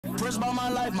nervous about my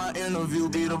life, my interview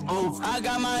be the booth. I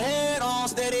got my head on,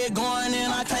 steady going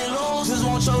and I can't lose. Just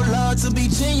want your love to be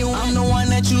genuine, I'm the one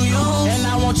that you use. And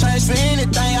I won't change for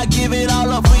anything, I give it all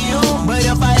up for you. But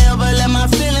if I ever let my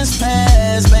feelings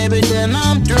pass, baby, then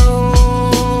I'm through.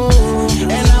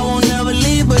 And I won't never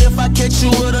leave, but if I catch you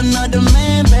with another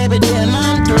man, baby, then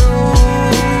I'm through.